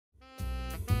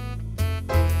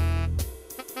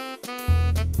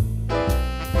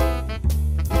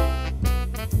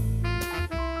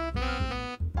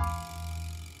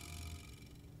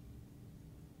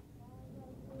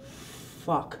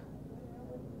Fuck.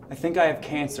 I think I have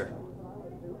cancer.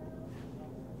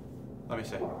 Let me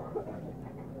see.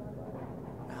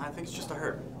 I think it's just a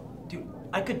herb. Dude,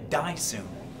 I could die soon.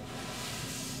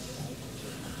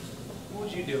 What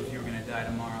would you do if you were gonna die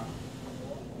tomorrow?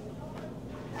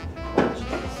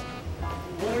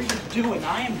 What are you doing?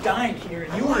 I am dying here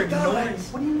and you are ignoring.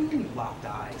 What do you mean you locked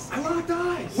eyes? I locked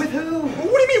eyes. With who? What do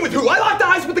you mean with who? I locked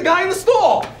eyes with the guy in the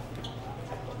stall.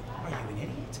 Are you an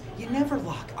idiot? You never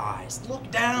lock eyes.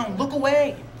 Look down, look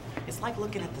away. It's like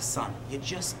looking at the sun. You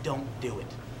just don't do it.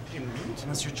 You mean?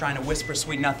 Unless you're trying to whisper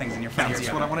sweet nothings in your friend's That's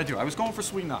ear. what I want to do. I was going for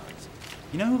sweet nothings.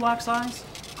 You know who locks eyes?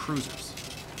 Cruisers.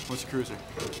 What's a cruiser?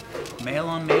 Male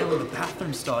on male in the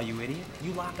bathroom stall, you idiot.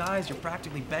 You lock eyes, you're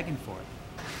practically begging for it.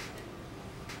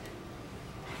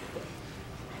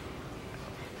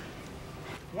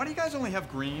 Why do you guys only have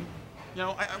green? You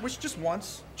know, I wish just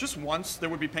once there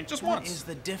would be pink. Just once. What is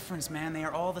the difference, man? They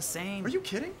are all the same. Are you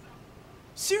kidding?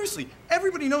 Seriously,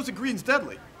 everybody knows that green's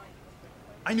deadly.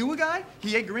 I knew a guy,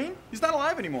 he ate green, he's not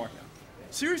alive anymore.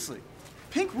 Seriously.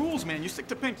 Pink rules, man. You stick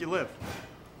to pink, you live.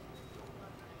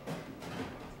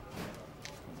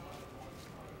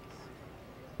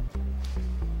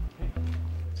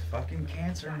 It's fucking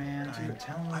cancer, man. I'm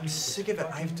telling you. I'm sick of it.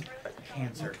 I have to...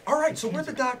 Cancer. All right, so we're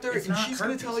the doctor, It's and not she's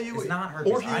going herpes. to tell you... It's not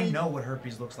herpes. Or he... I know what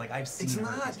herpes looks like. I've seen It's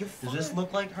herpes. not. You're Does this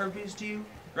look like herpes to you?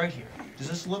 Right here. Does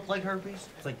this look like herpes?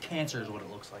 It's like cancer is what it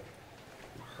looks like.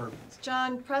 Herpes.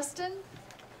 John Preston?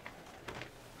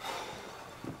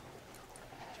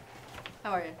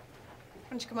 How are you?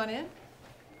 Why don't you come on in?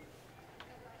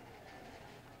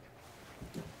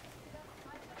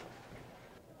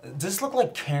 Does this look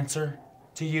like cancer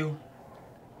to you?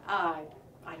 I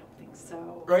don't think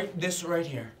so. Right, this right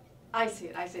here. I see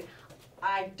it, I see it.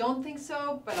 I don't think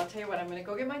so, but I'll tell you what, I'm gonna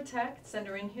go get my tech, send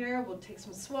her in here, we'll take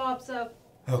some swabs up.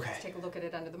 Okay. Let's take a look at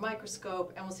it under the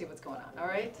microscope, and we'll see what's going on, all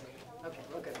right? Okay,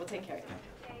 well good, we'll take care of you.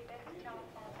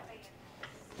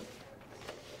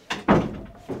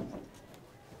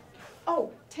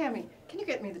 Oh, Tammy, can you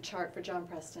get me the chart for John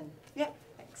Preston? Yeah.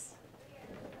 Thanks.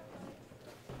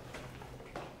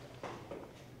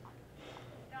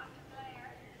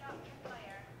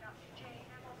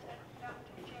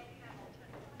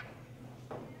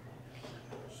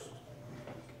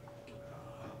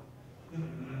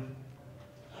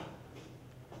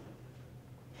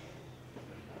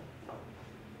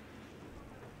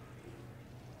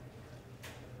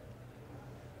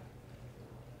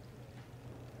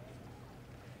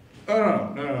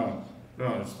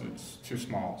 No, it's too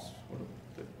small.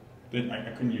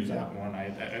 I couldn't use that one. I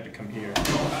had to come here.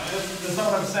 That's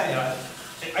not what I'm saying.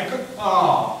 I couldn't...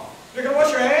 Oh. You're going to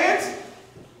wash your hands?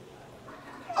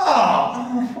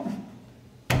 Oh.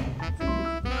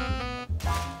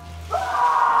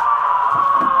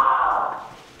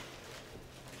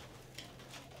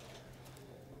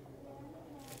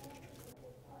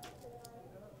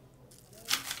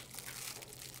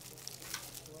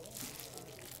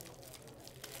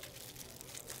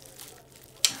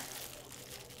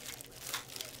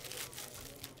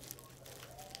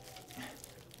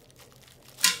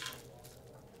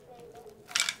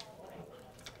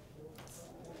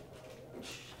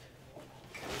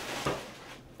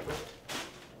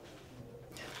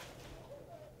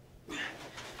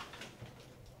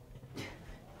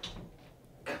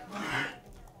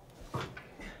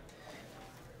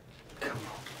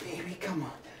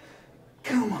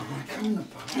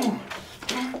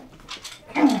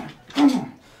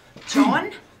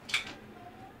 John?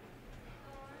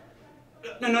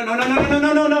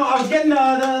 No. I was getting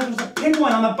there was a pink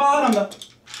one on the bottom.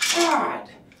 God.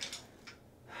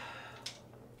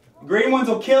 The green ones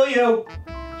will kill you.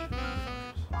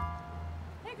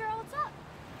 Hey girl, what's up?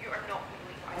 You are not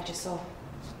believing I just saw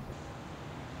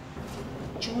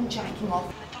John jacking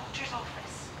off in the doctor's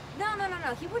office.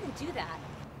 No, he wouldn't do that.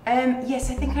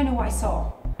 Yes, I think I know what I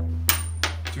saw.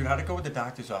 Dude, how'd it go with the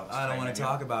doctor's office? I don't want to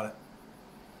talk about it.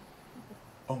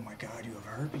 Oh my God, you have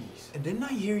herpes. Didn't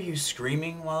I hear you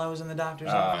screaming while I was in the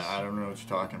doctor's office? I don't know what you're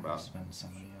talking about.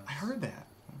 I heard that.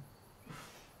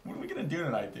 What are we gonna do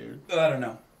tonight, dude? I don't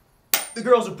know. The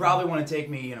girls would probably want to take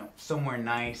me, you know, somewhere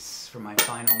nice for my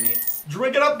final meal.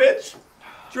 Drink it up, bitch.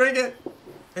 Drink it.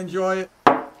 Enjoy it.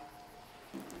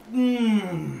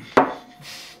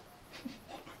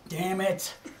 Damn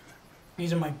it.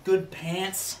 These are my good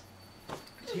pants.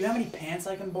 Do you have any pants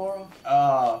I can borrow?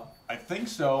 I think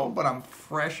so, but I'm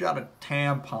fresh out of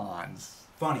tampons.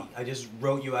 Funny, I just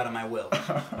wrote you out of my will.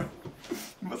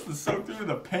 You must have soaked through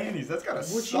the panties. That's gotta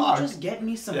Would suck. you just get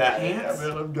me some Yeah, pants?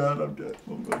 man, I'm good.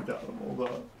 Hold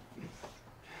on.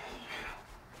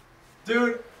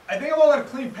 Dude, I think I'm all out of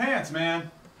clean pants, man.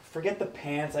 Forget the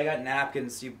pants. I got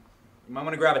napkins. You might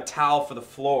want to grab a towel for the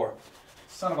floor.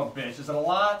 Son of a bitch, is it a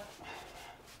lot?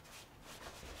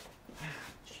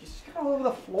 She's got all over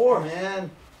the floor, man.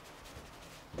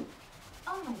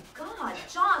 Oh my God,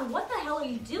 John, what the hell are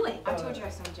you doing? I told you I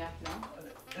saw Jack, no?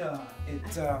 It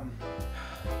Well,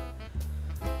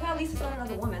 at least it's not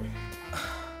another woman.